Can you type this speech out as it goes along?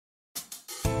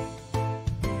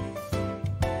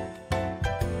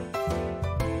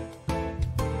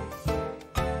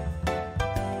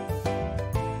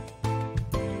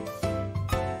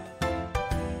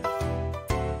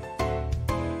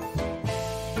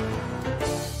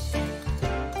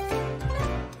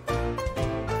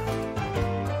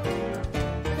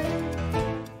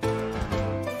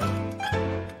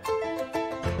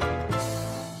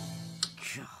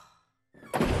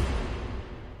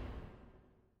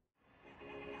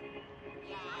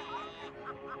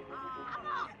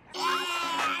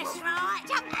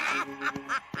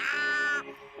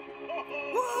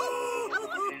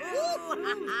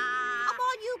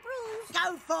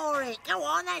it. Go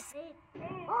on, that's it.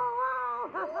 Oh,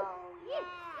 yeah.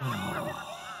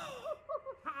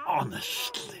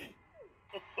 Honestly.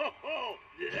 Oh,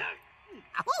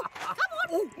 come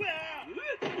on.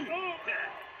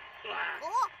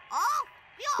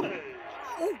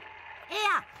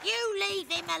 Here, you leave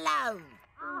him alone.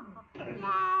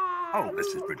 Oh, this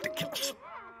is ridiculous.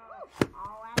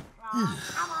 Oh, that's right.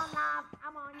 Come on, love.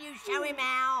 Come on, you show him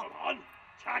out. Come on,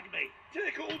 tag me.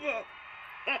 Take over.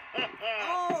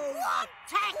 Oh, what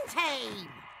tag team?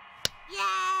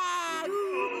 Yeah.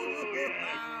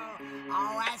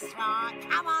 Oh, that's right.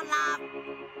 Come on, love.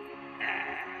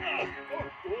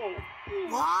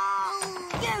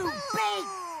 Whoa, you big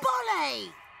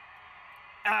bully.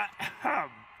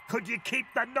 Could you keep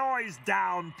the noise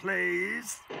down,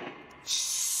 please?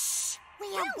 Shh.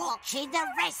 We are watching the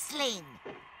wrestling.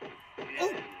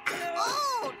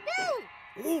 Oh, no.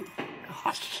 Oh,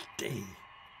 husky.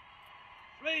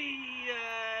 3,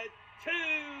 2,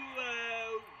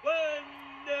 1,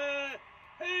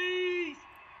 peace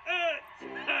out.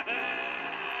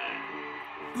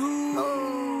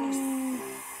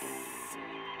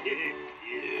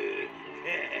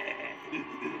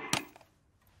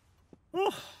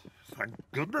 Oh, thank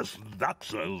goodness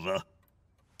that's over.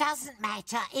 Doesn't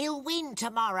matter. He'll win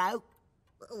tomorrow.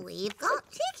 We've got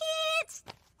tickets.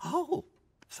 Oh,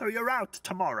 so you're out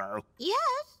tomorrow?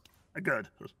 Yes. Good.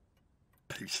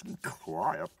 Peace and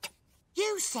quiet.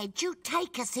 You said you'd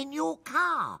take us in your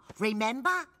car,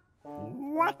 remember?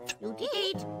 What? You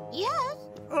did. Yes.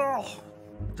 Oh,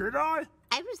 did I?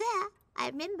 I was there. I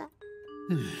remember.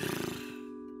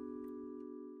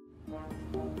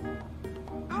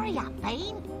 Hurry up,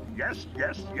 Bean. Yes.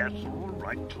 All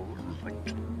right.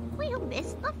 We'll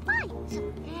miss the fight.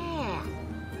 Yeah.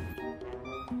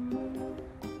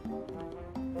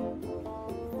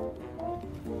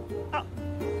 Ah,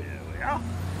 here we are.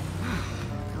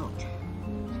 Good.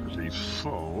 Is he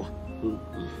full?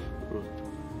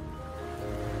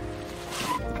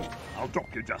 I'll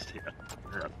drop you just here.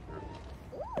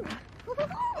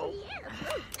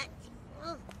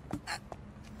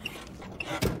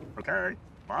 Okay,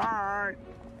 bye.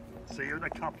 See you in a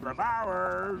couple of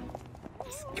hours.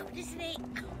 It's good, isn't it?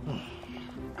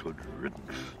 Good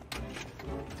riddance.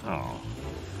 Oh,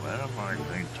 where am I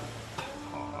going to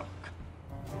park?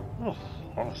 Oh,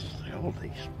 honestly, all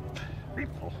these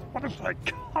people. What have I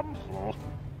come for?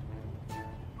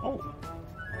 Oh,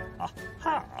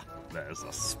 aha! There's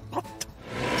a spot.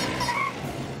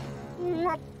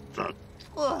 What the?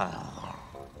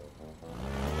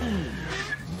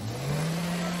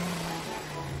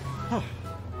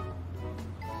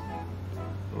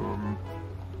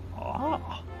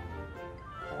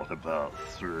 What about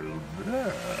through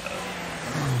there?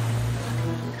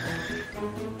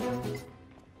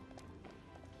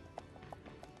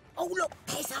 Oh, look,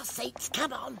 there's our seats.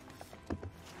 Come on.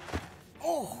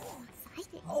 Oh,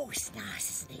 it's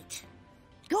nice, isn't it?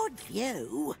 Good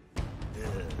view.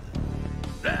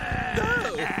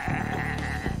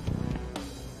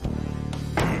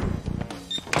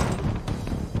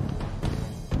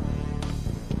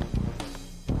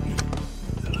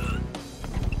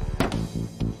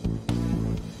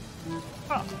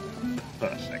 Ah,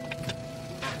 perfect.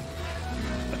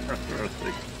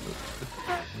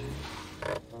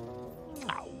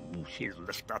 Oh, she's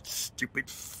left that stupid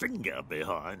finger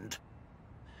behind.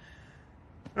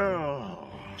 Oh,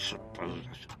 I suppose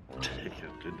I should take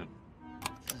it in a...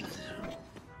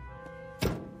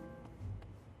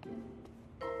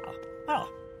 Oh,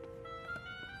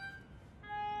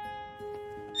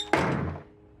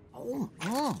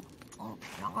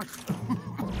 nice.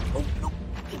 Oh, look.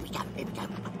 Here we go.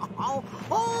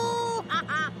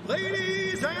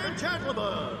 Ladies and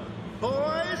gentlemen,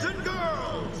 boys and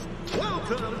girls,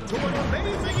 welcome to an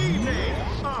amazing evening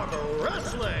of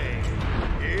wrestling.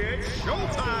 It's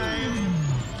showtime.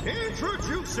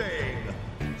 Introducing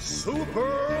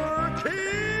Super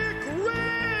Kick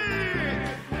Ring.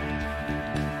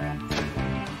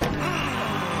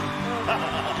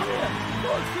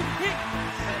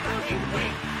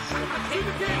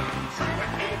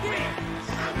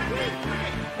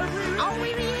 Oh,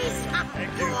 here he is.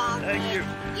 Go on, Thank you.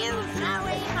 You show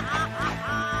him.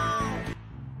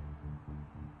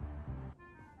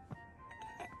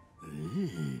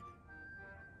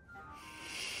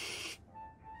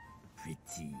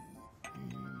 Pretty.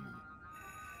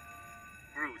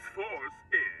 Bruce Force,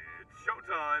 it's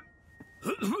showtime.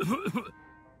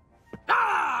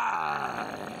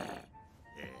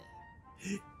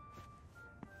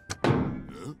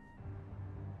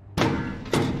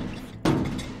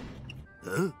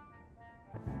 Huh?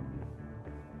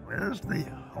 Where's the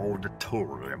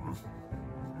auditorium?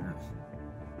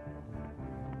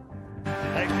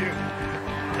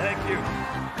 you.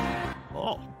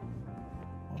 Oh,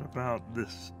 what about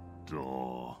this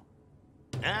door?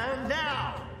 And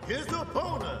now, his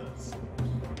opponents.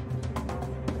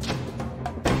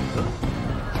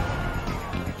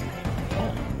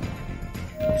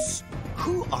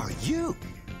 Who are you?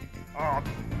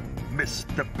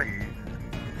 Mr. Bean.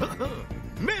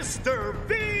 Mr.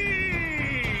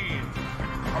 Bean!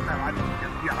 Oh, no, I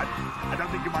don't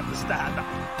think you understand.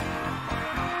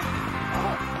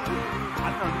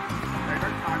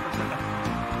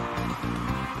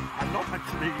 I'm not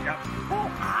actually...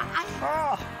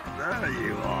 there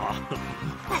you are.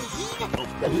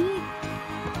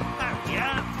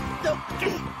 Yeah.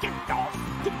 Get off.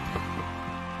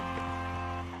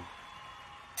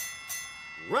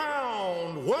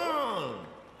 Round one.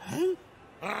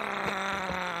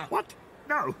 What?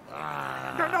 No.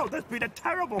 No, there's been a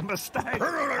terrible mistake.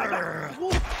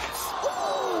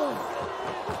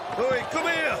 Oi, come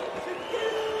here.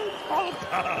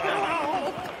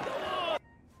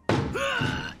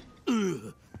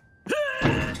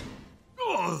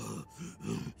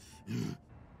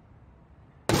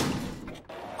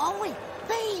 Oi,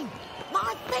 Bean!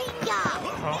 My finger!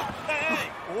 Hey!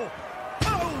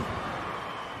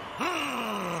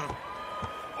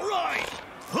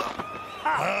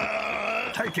 All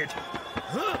right. Take it.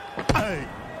 Hey.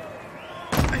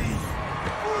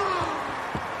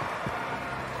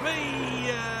 3,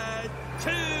 2,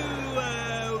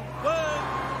 1,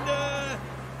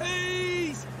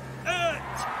 he's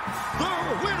out! The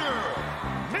winner,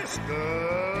 Mr.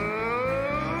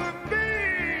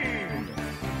 Bean!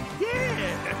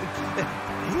 Yeah!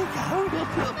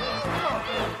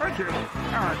 Thank you.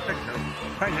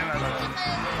 Thank you.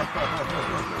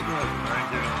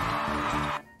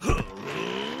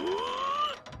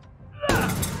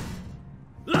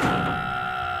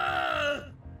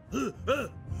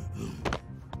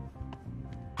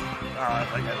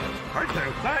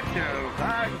 Thank you.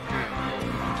 Thank you.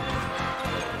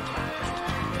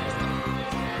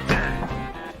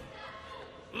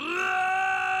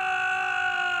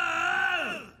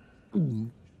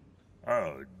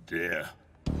 Oh, dear.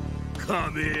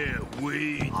 Come here,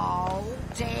 weed. Oh,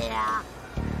 dear.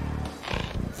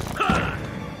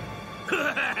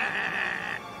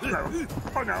 No.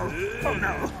 Oh, no. Oh,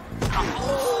 no.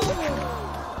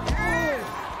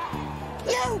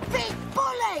 You big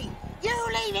bully! You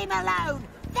leave him alone!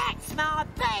 That's my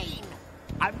Bean!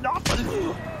 I'm not. Bean!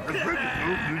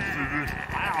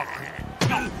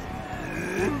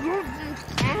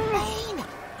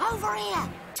 Over here!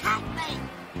 Tag me!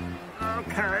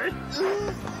 Okay.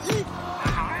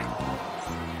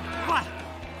 What?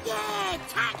 Yeah,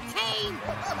 tag team!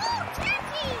 Tag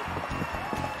team!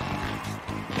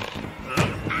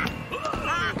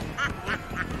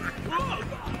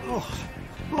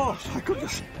 Oh, my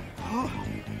goodness.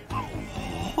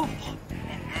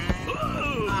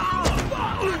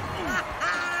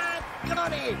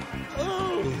 Got him!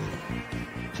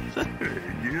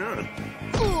 Yeah.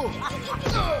 Oh,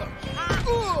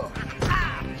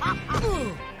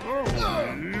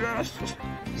 yes.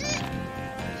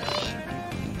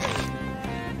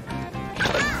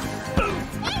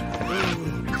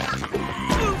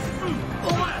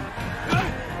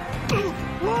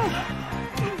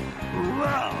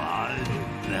 Well, I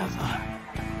never.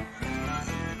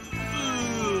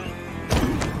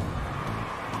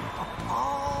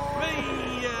 3,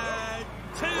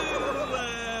 2,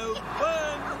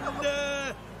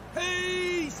 1,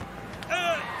 he's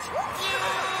out!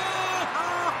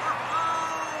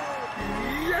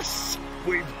 Yes,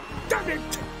 we've done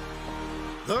it.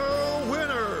 The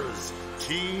winners,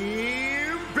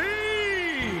 Team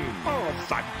Bean! Oh,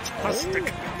 fantastic.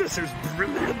 This is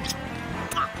brilliant.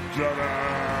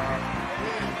 Ta-da!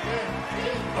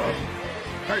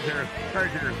 Thank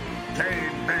you.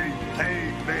 Team Bean.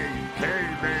 Thank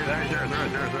you.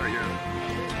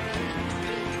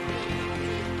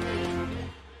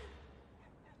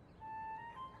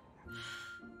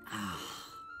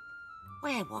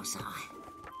 Where was I?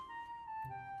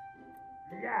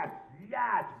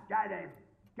 Yes, get him.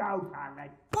 Go, Harry.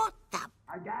 What the...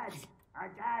 Again.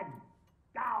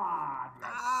 Go on.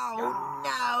 Oh,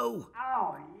 no!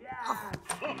 Oh, yes.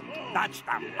 That's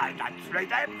the way to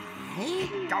treat him. Hey?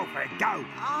 Go for it, go.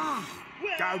 Oh,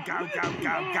 Go.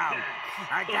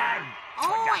 Again.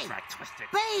 Oi! Twist it.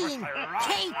 Bean, Twist it right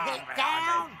keep round it there.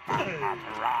 down.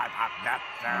 Right up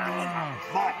there.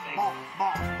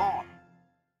 More.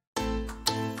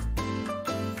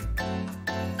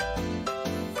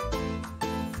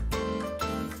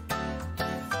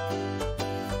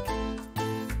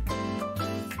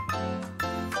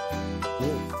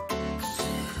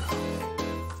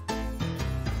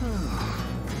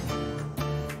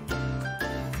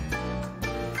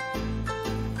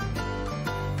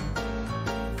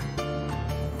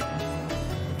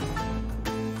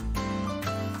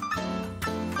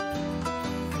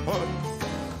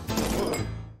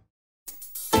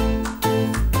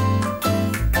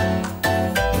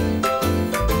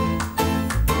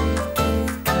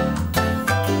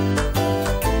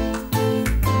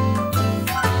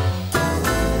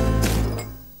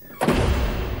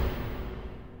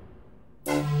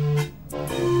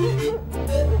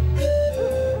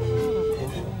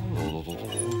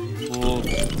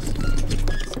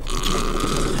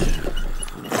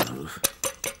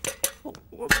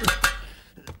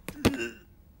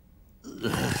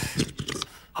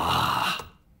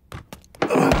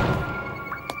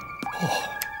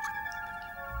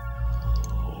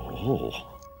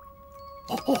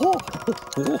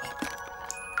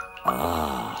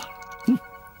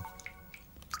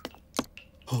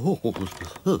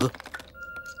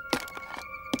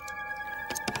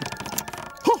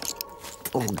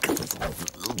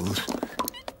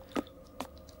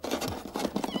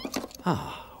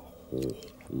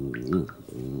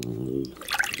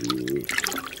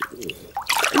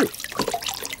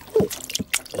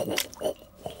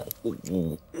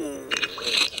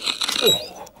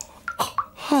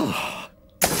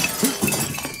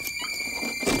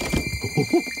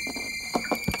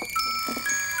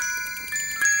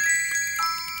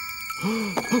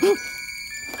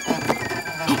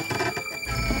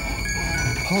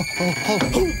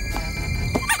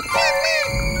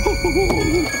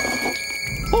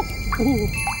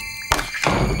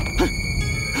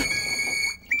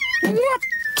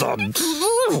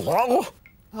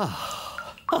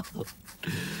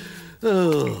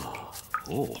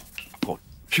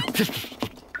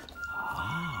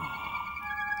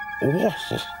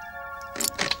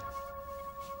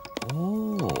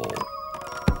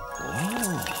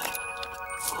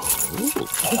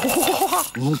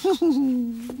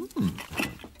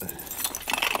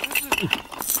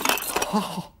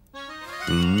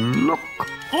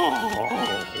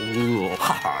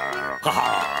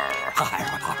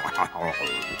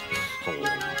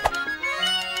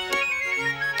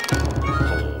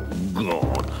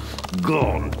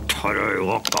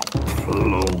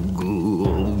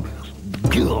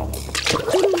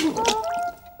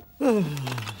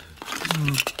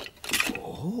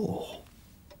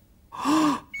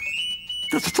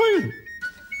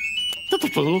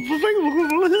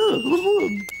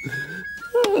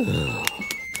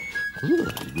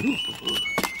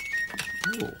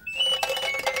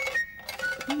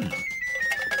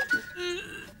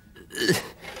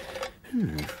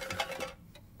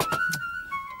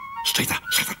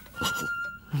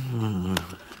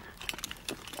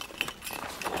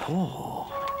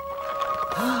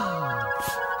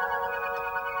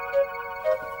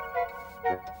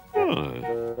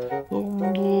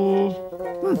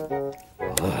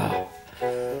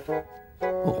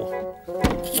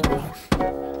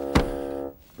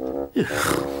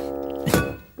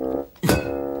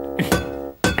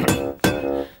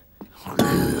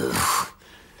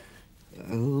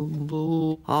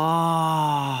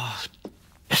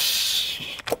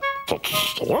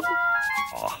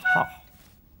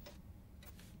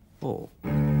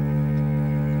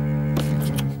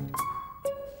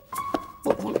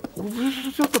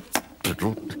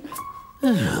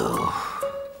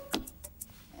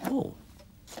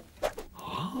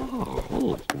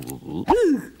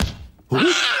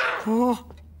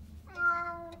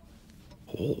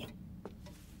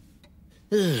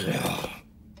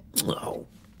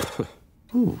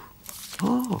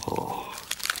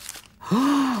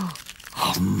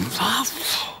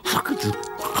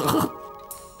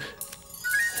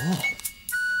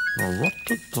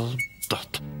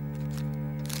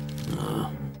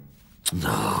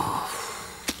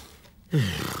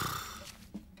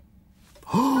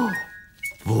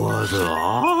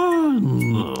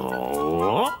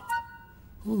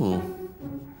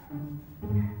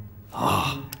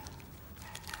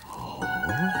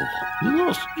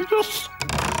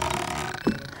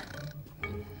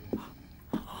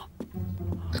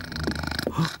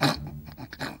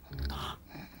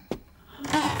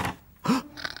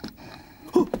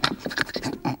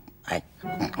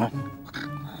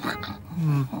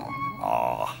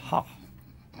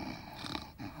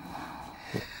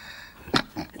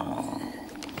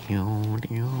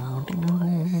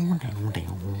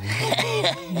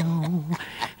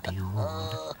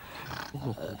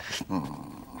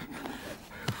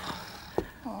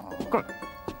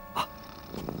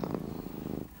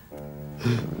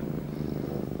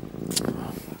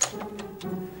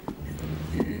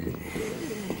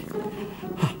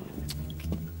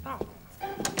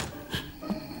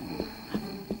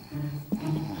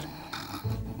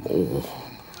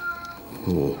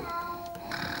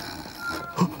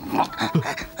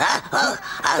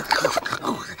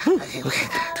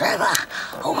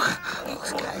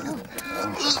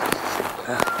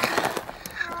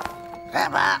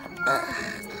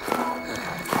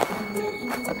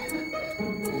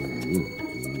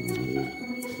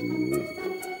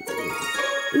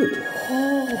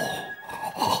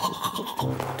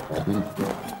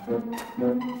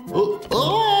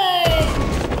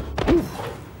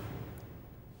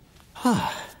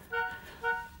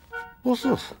 What's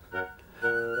this?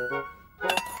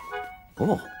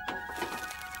 Oh.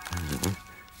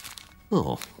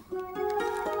 Oh.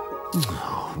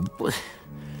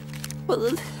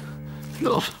 What?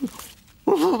 No.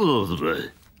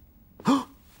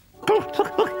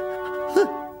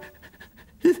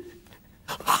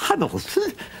 What's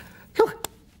today?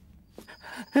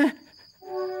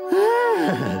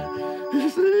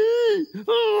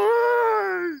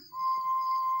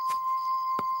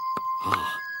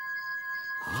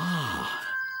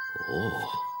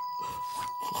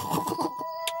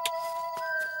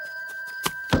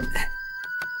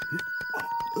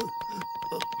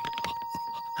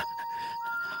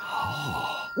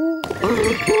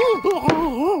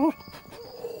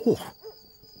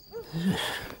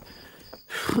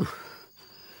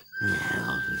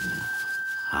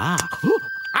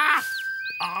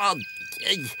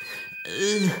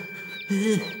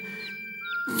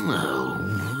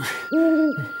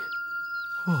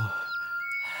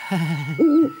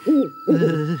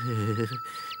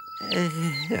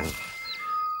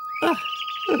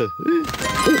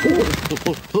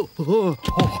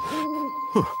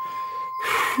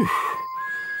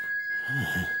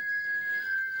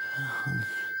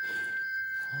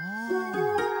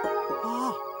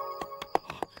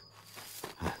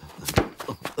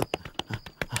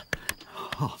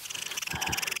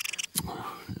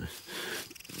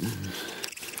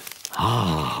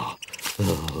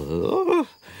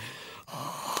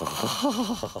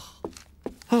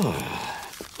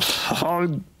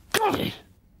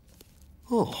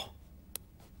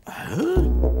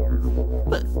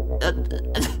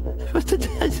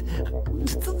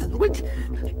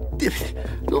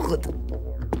 Look.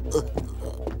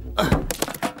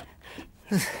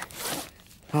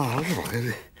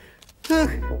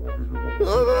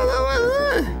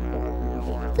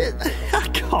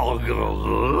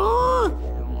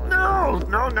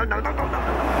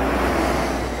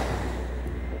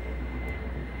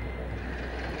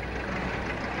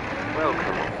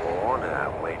 Welcome aboard.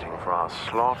 Waiting for our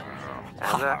slot.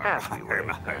 And as we wait,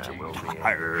 there will be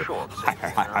a short safety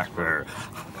announcement.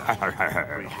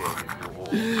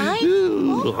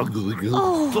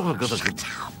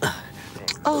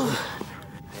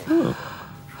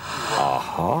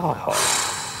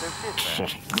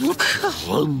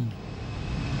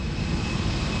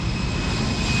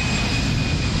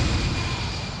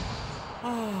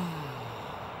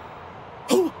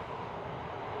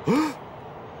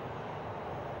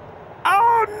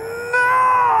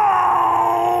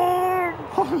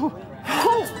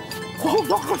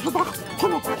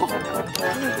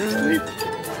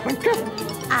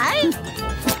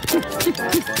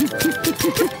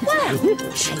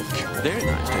 Very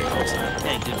nice day outside.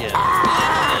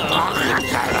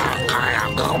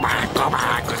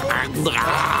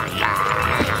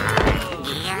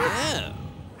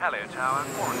 Hello, Tower.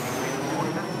 Quarantine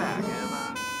back,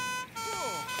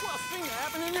 What's been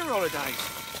happening in your holidays?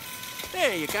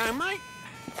 There you go, mate.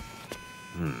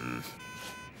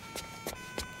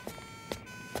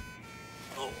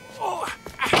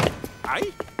 Hey?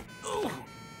 Oh.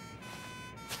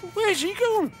 Where's he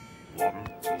gone? 1,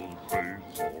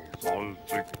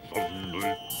 2,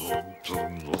 3,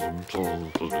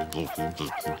 4, 5,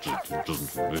 6,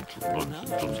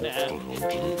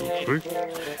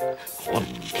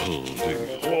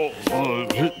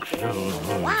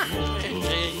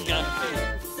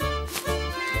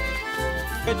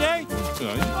 Good day.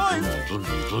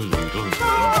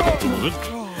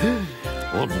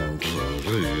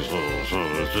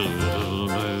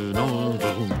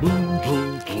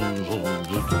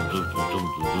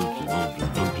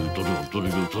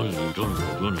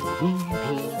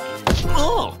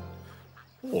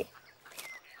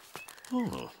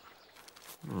 Oh!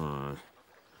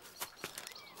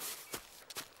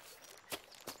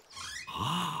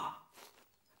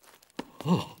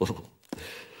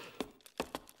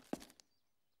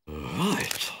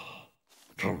 Right.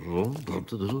 1,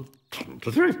 2,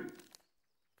 3.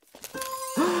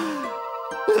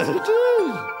 There it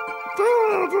is!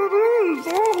 There it is!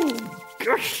 Oh,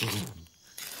 gosh!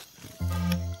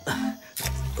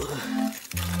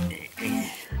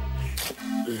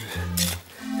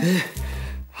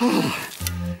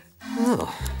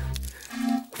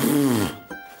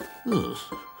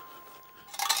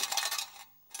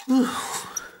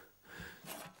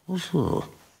 What's that?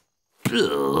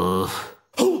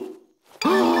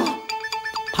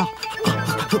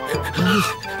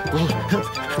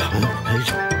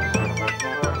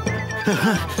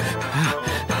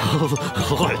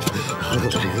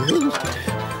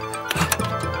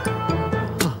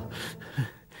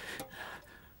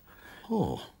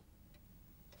 Oh.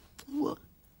 What?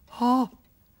 Oh.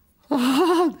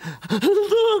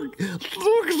 Look!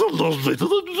 Look so lovely to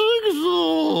the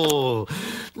jigsaw!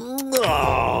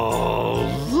 Oh,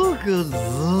 look at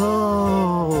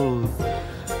those!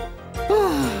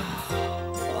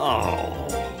 Oh,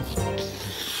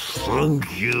 thank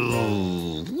you!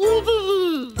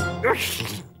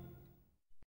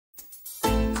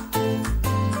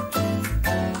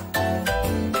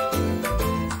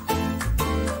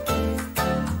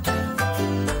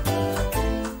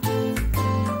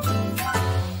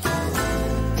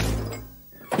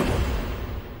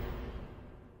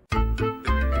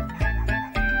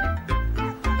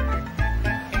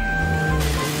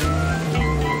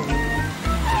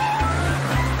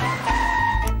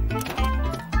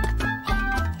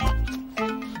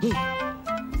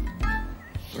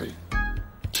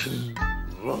 Okay.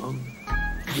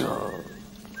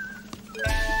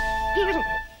 Here we go.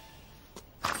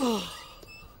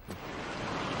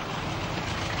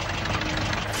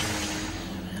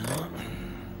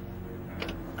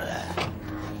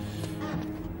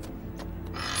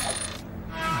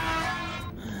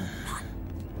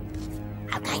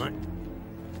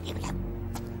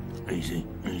 Easy,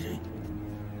 easy.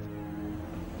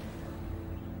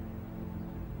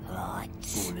 Right.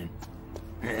 Go on in.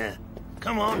 Yeah.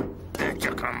 Come on. Let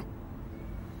you come.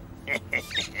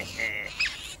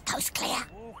 Coast clear.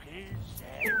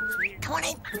 Come on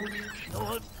in. Go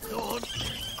on, go on.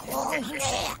 Go on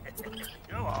there.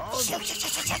 Go on. Shoo.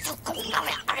 Go on,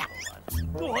 hurry up.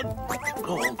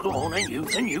 Go on. Go on, and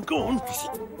you, go on.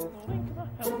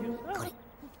 Got it.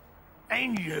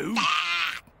 And you.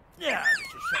 Yeah,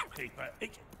 Mr. Shopkeeper.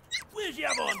 Where's the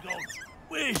other one gone?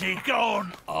 Where's he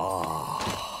gone?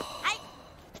 Hey,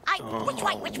 which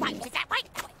way? Is it that way?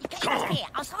 You get in here.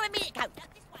 I saw him a minute ago. This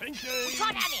way. Pinky. We'll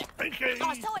try down here. Pinky. I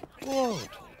saw him.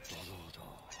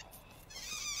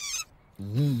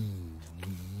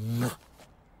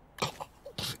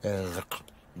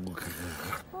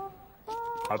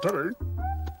 I'll tell you.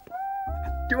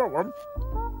 Do you want one?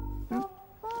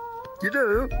 You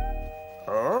do?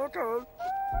 Okay.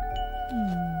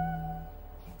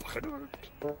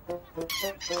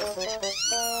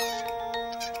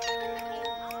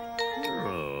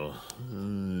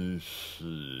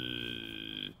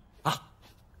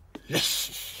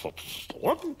 Yes, that's the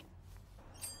one.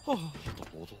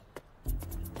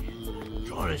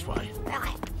 Try this way.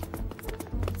 Right.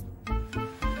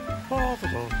 What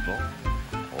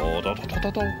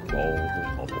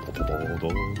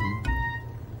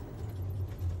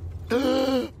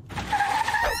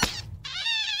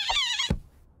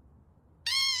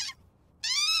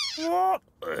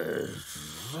is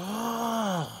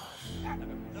that?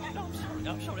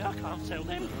 I'm sorry, I can't sell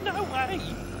them. No way.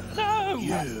 No.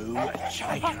 You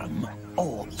take them,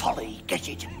 or Polly get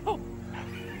it. Oh.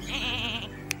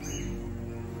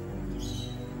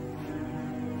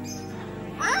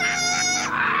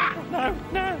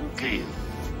 No. Give.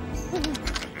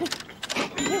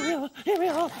 Here we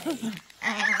are.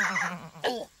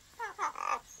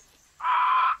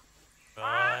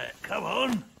 Right, come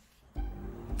on.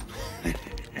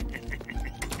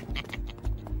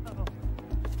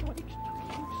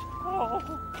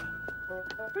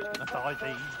 Buy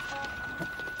these.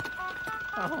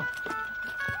 Oh.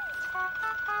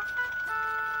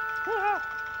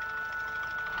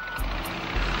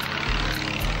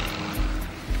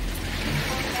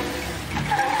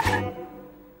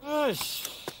 Yes.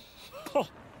 Oh.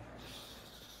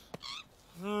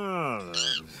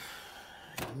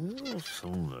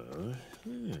 Somewhere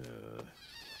here.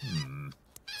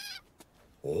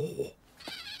 Oh.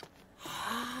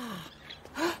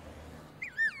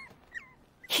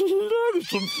 Look,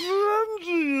 some friends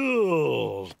of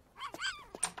yours.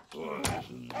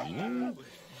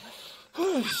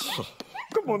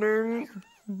 Good morning.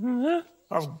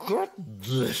 I've got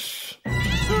this.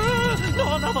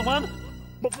 Not another one.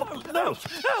 No.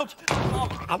 Out.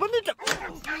 I wanted to...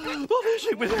 What is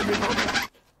it with everyone?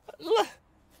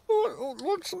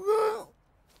 What's that?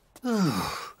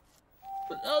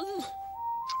 What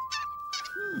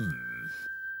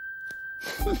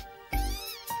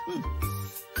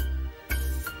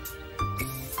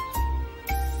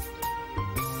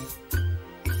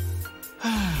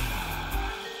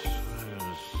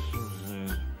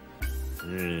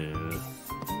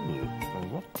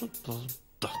does that?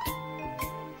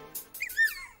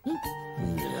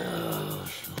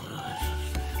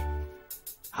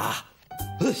 Ah,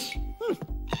 this.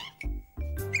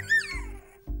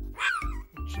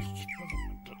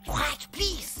 Quiet,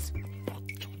 please.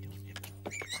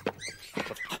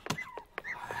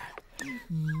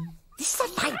 This is a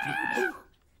library.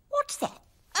 What's that?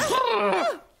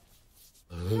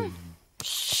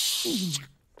 Shh.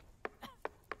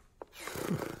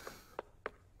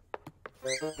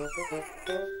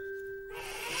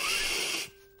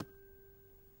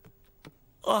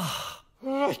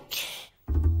 Right.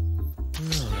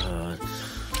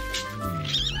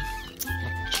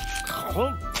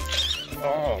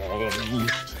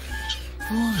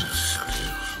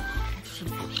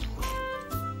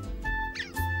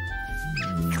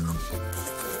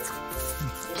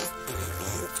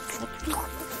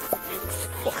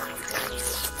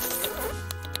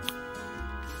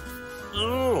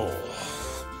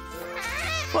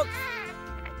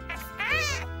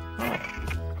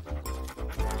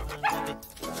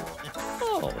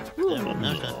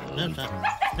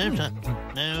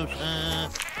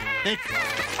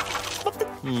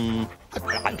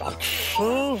 I'm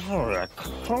so sorry, I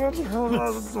can't hold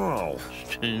out now.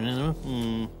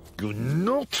 You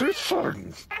naughty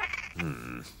thing.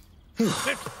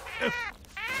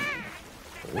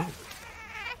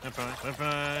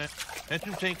 Bye-bye. Let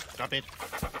him take. Stop it.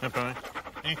 Bye-bye.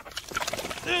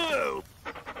 No!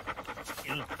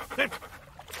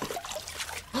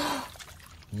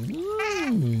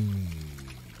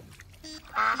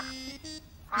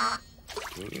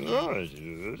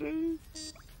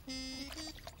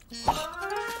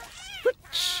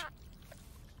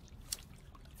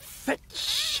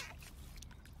 Fetch.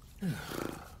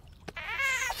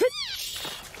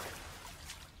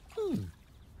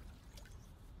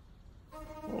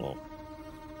 Oh.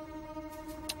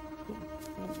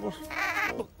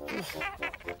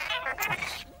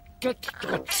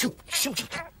 Shoot.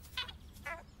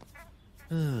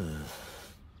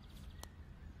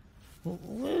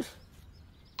 What?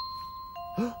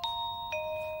 Oh.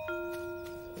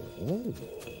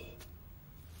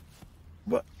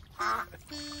 What?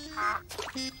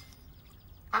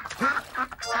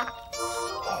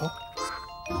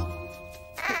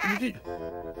 You did.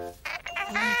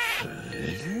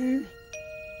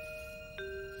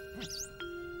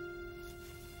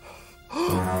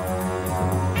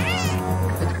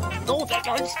 Oh,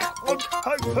 don't stop. Wait.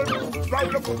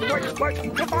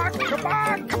 Come on.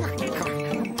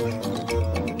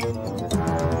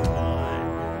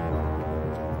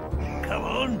 Come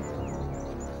on.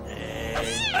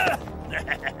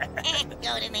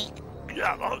 Go to me.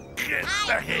 Come on, get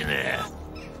back in there.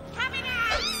 Coming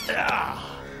up.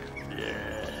 Ah.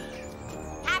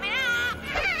 Coming up.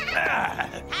 Ah.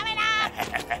 Coming up.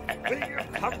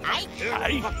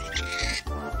 Hey.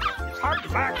 Come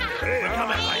back here. We're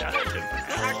coming later.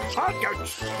 Don't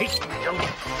chase me.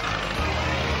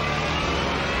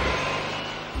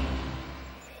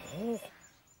 Oh,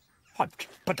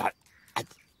 but I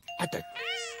don't.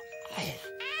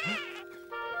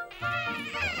 Right.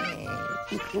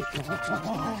 What am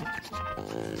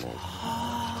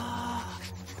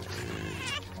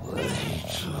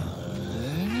I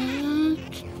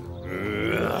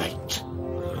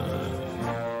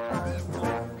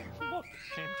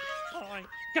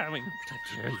going to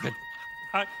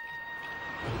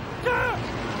do?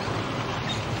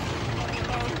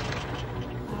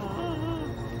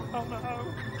 Oh no!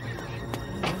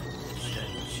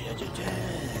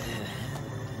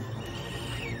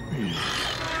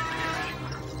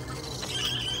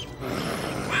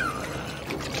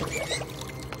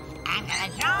 I'm gonna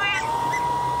draw it.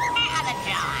 Another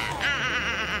draw.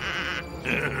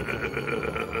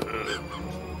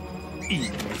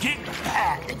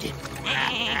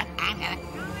 I'm gonna.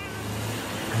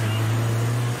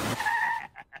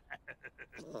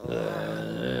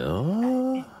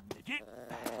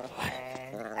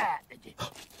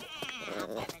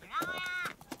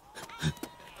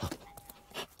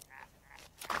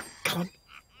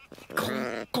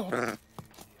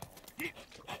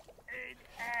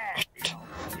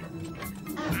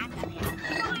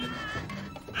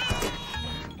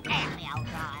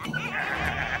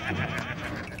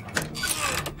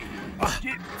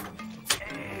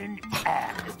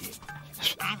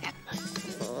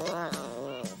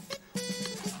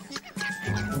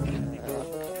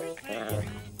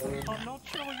 I'm not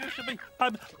sure you should be.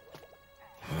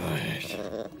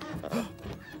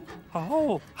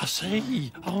 Oh, I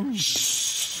see.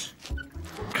 Shh.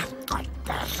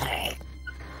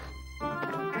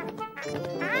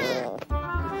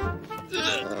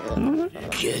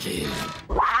 Get it.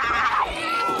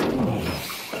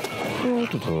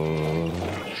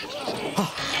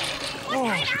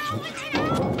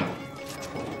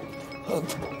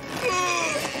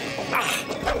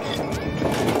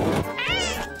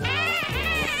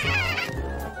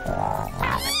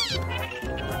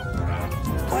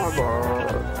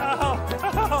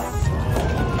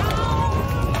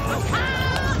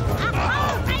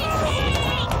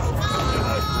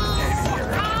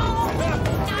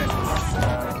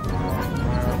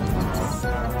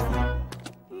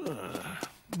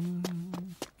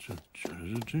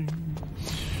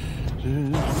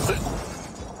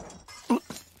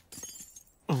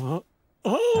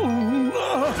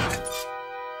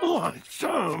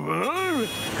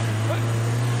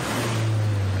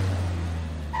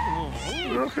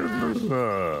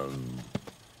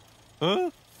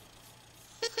 Huh?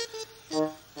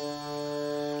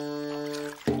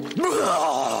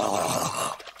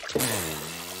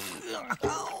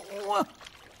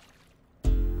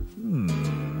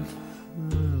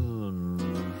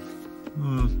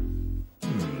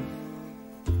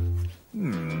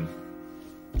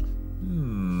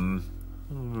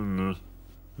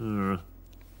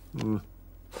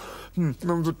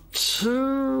 Number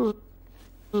 2,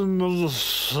 another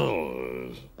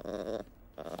side.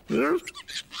 Yes?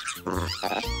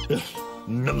 Yes.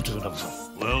 Number 2, another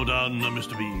side. Well done,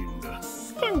 Mr. Bean.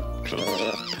 Thank you.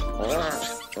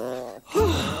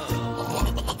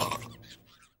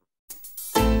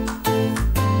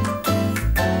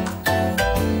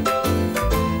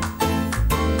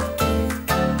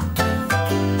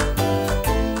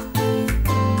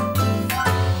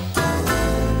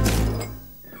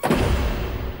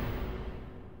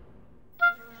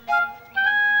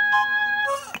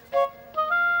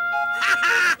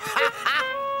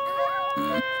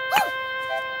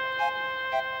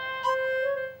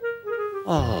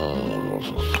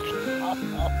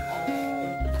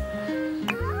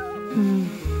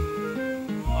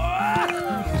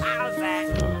 How's that?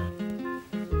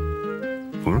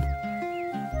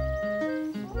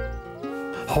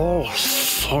 Oh,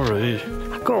 sorry.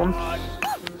 Go on.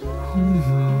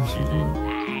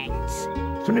 Thanks.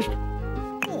 Finished?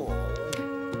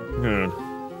 Good.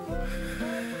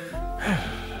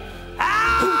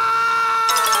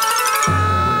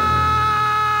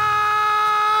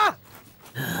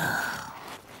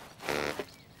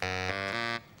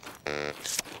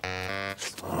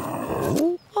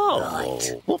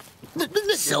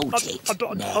 Sort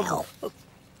it now. Oh,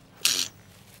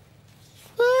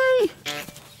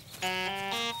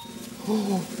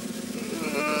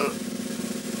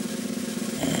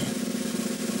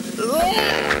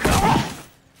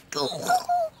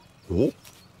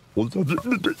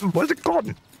 where's it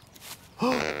gone?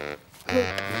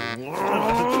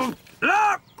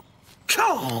 Look!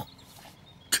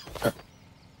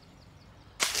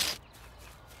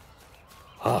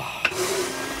 Oh.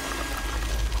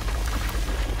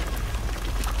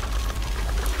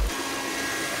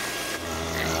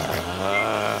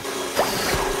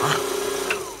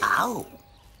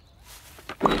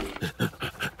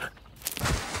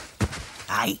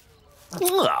 Hey?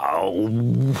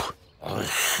 Oh.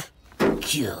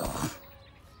 Sure.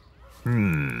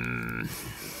 Right.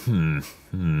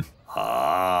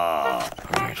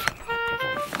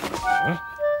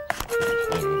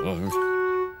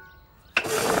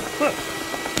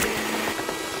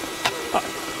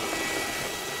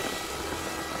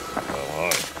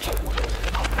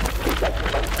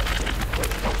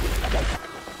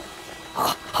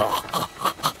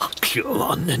 Go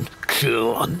on then,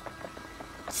 go on.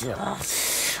 Oh.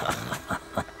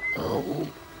 Oh.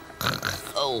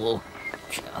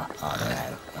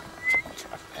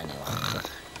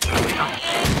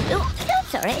 Oh,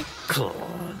 sorry.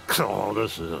 Come on,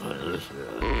 this is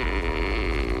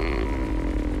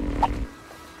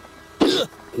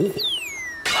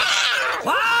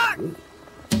What?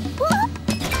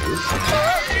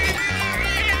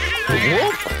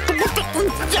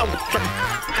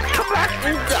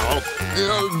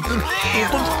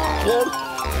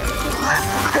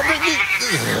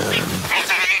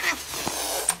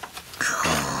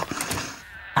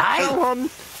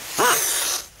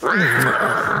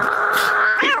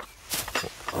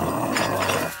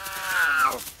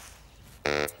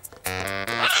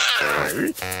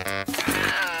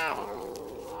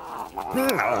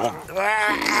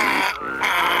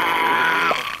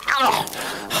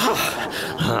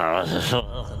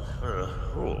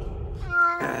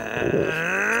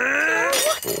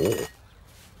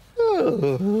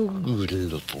 Good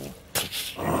little.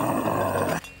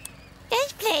 Yes,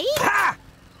 please.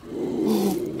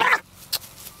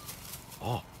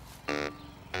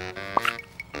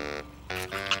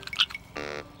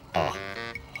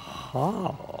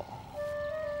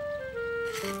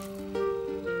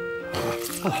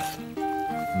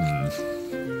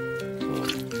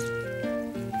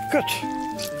 Good.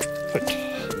 Good.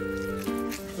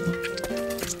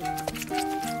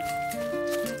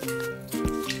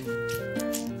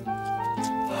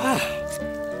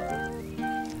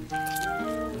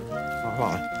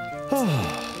 What?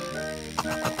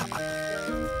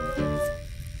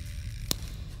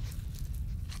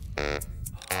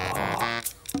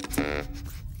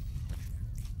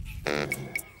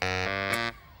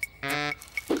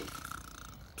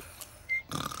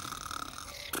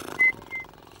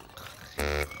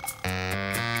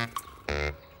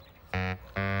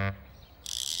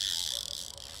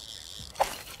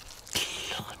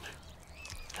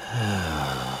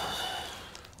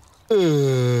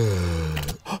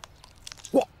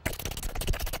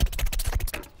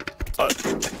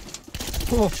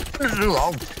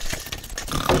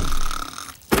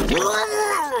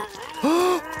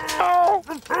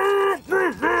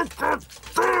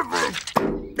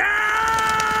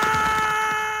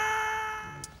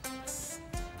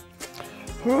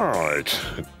 Right,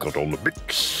 got all the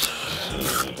bits.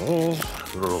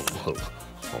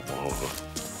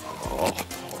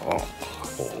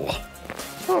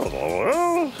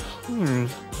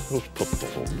 Let's put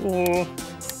that on more.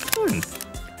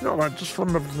 No, I just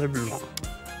want to maybe.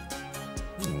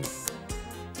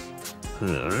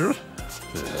 And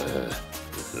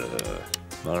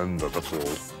that's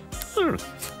all.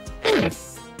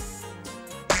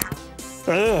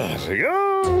 There we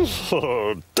go.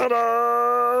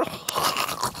 Ta-da!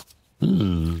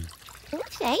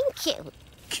 Thank you.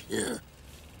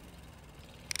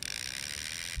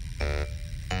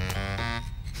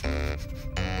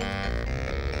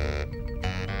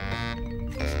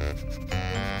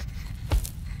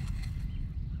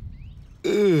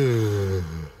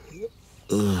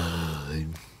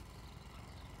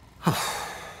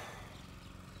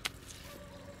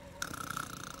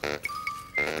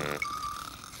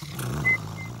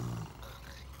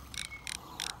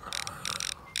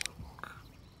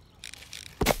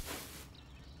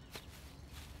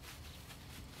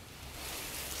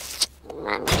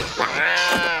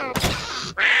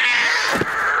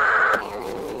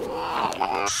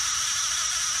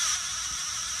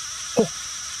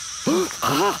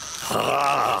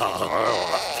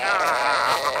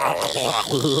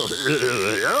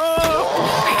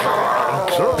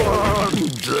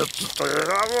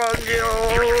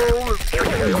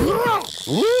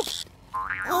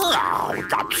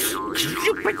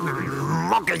 Stupid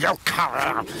mugger, you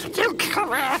coward! You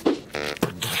coward!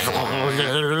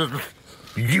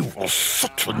 You are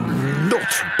such a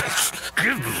naughty beast!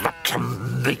 Give that to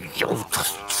me, you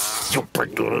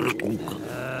stupid little...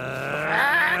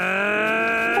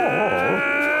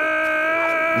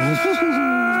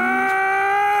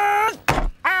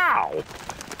 Ow!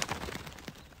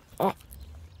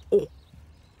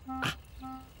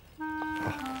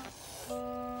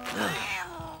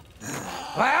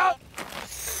 Well?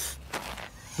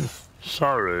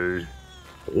 Sorry.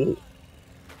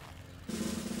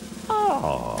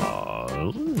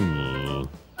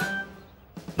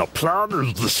 The plan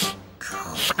is this.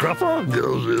 Scrapper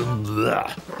goes in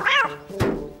there.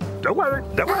 Don't worry,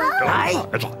 don't worry,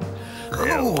 don't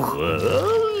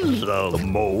worry. The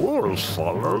mower is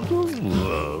followed.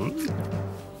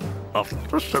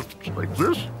 After steps like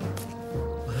this.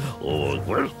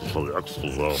 Where's the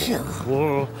axles on the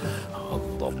floor?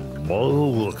 And the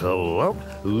mower will come up,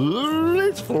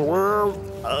 leaps forward,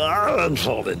 and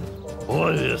fall in.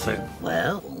 What do you think?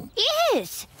 Well,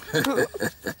 Yes.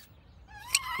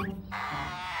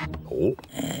 Oh.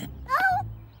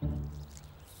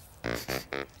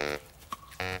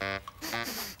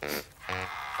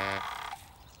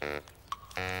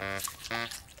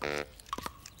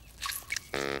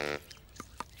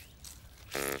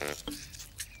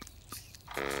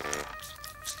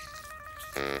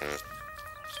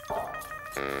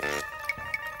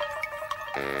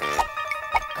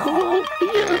 oh,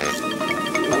 yes.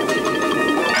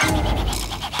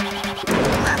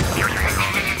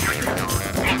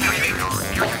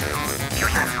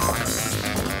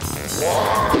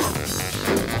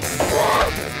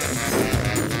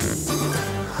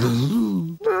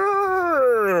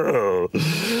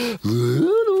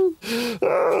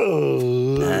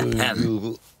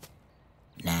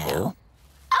 Now,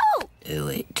 do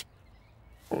it.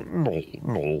 No,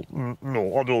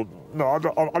 I don't. No, I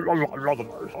don't.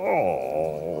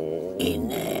 Oh. In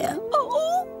there.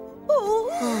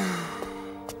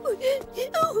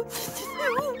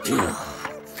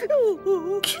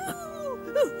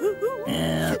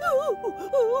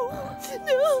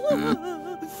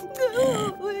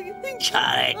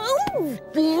 Try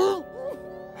it. There.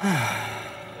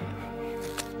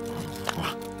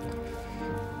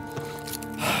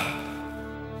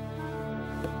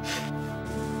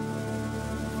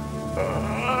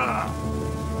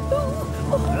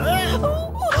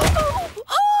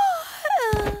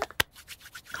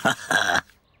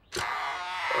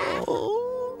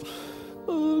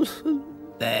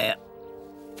 There.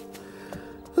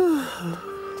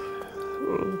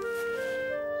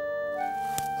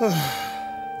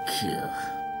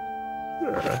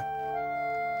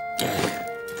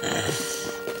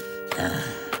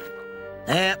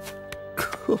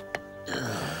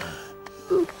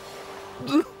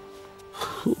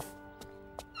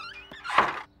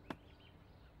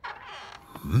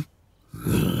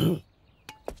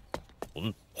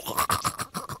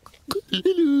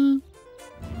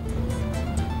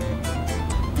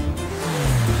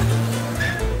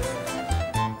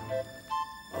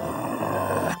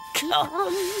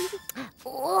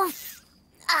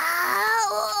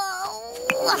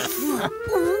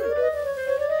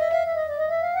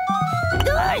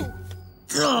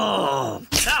 Oh,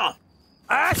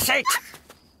 that's it.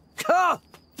 car.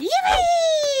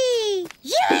 Yippee!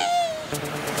 Yippee!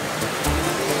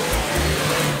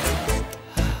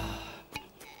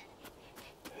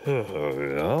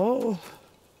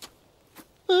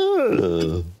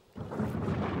 Yeah.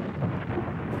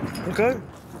 Okay.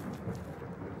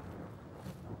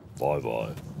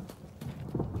 Bye-bye.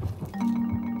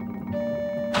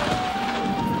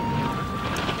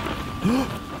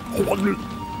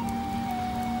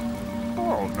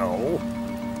 Oh no.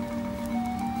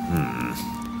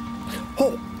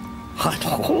 Oh,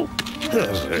 hello.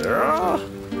 There.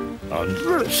 And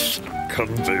this can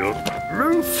be a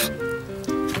roof.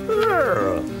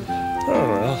 There. Oh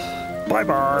well.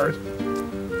 Bye-bye.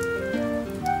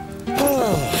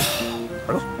 Oh.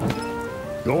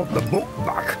 You want the book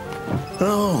back?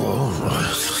 Oh,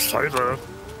 sorry.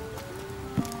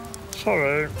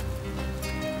 Sorry.